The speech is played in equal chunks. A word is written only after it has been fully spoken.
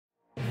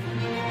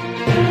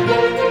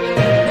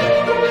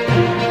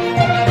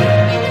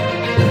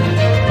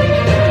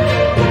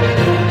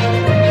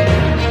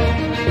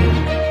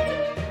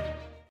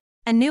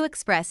A new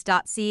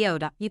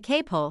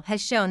Express.co.uk poll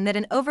has shown that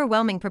an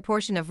overwhelming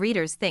proportion of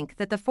readers think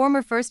that the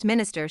former First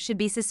Minister should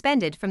be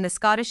suspended from the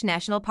Scottish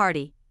National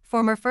Party.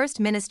 Former First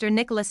Minister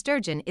Nicola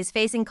Sturgeon is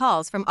facing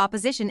calls from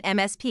opposition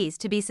MSPs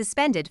to be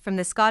suspended from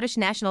the Scottish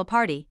National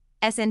Party,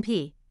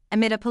 SNP,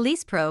 amid a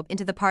police probe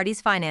into the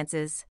party's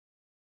finances.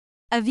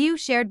 A view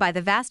shared by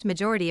the vast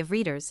majority of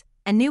readers,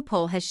 a new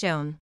poll has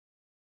shown.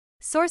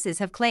 Sources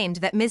have claimed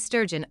that Ms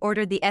Sturgeon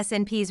ordered the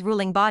SNP's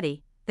ruling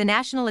body, the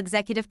National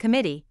Executive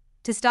Committee,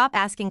 to stop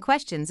asking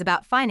questions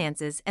about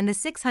finances and the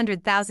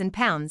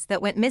 £600,000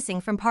 that went missing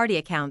from party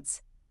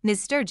accounts.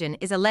 Ms Sturgeon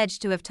is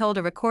alleged to have told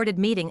a recorded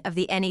meeting of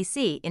the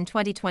NEC in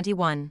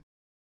 2021.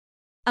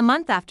 A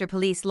month after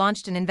police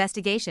launched an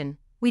investigation,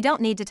 we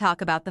don't need to talk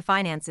about the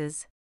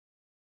finances.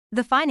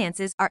 The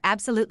finances are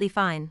absolutely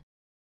fine.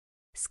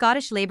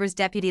 Scottish Labour's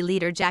deputy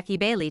leader Jackie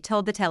Baillie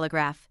told The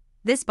Telegraph,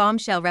 "This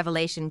bombshell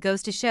revelation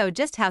goes to show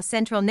just how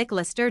central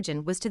Nicola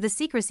Sturgeon was to the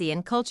secrecy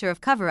and culture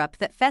of cover-up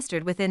that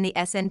festered within the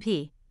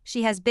SNP.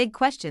 She has big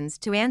questions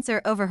to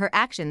answer over her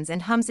actions,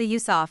 and Humza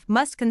Yousaf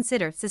must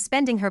consider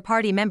suspending her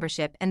party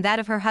membership and that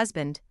of her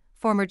husband,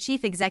 former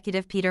Chief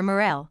Executive Peter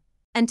Murrell,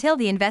 until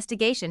the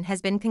investigation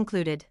has been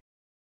concluded."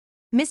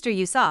 Mr.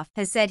 Yousaf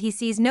has said he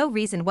sees no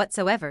reason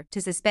whatsoever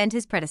to suspend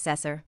his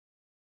predecessor.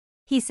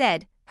 He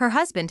said, "Her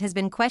husband has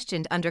been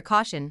questioned under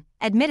caution,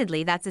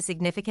 admittedly that's a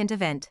significant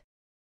event.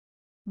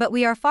 But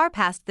we are far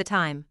past the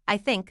time, I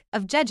think,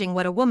 of judging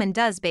what a woman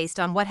does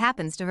based on what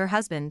happens to her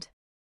husband."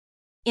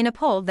 In a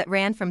poll that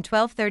ran from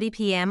 12:30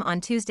 p.m.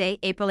 on Tuesday,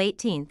 April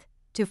 18th,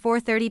 to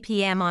 4:30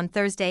 p.m. on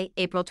Thursday,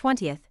 April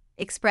 20th,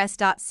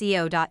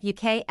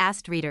 Express.co.uk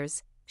asked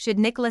readers, should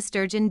Nicola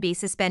Sturgeon be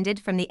suspended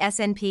from the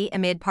SNP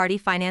amid party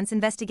finance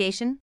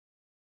investigation?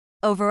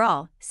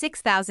 Overall,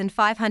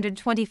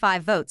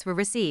 6,525 votes were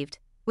received,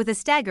 with a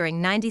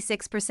staggering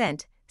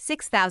 96%,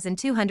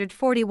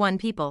 6,241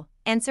 people,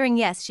 answering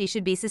yes, she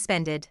should be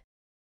suspended.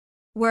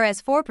 Whereas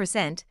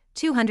 4%,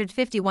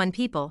 251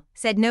 people,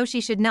 said no, she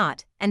should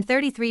not, and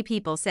 33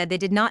 people said they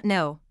did not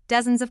know.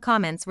 Dozens of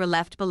comments were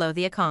left below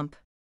the account.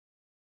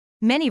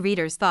 Many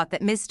readers thought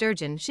that Ms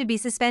Sturgeon should be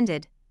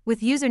suspended,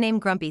 with username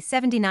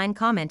Grumpy79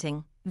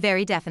 commenting,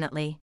 "Very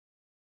definitely."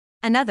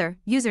 Another,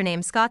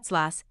 username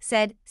Scottslass,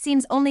 said,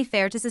 "Seems only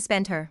fair to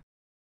suspend her.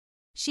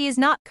 She is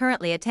not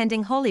currently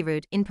attending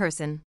Holyrood in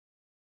person.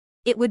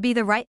 It would be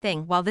the right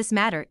thing while this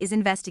matter is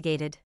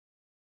investigated."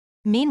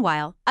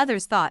 Meanwhile,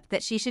 others thought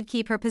that she should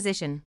keep her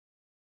position.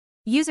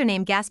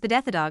 Username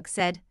Gaspadethadog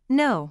said,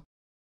 "No.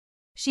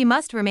 She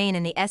must remain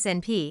in the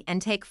SNP and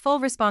take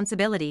full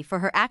responsibility for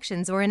her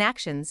actions or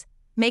inactions,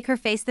 make her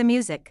face the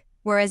music,"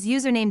 whereas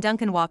username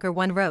Duncan Walker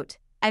 1 wrote,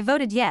 "I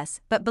voted yes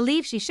but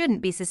believe she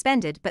shouldn't be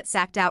suspended but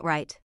sacked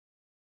outright."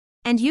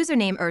 And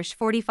username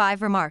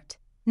Ursh45 remarked,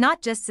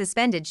 "Not just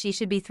suspended, she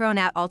should be thrown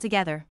out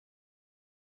altogether."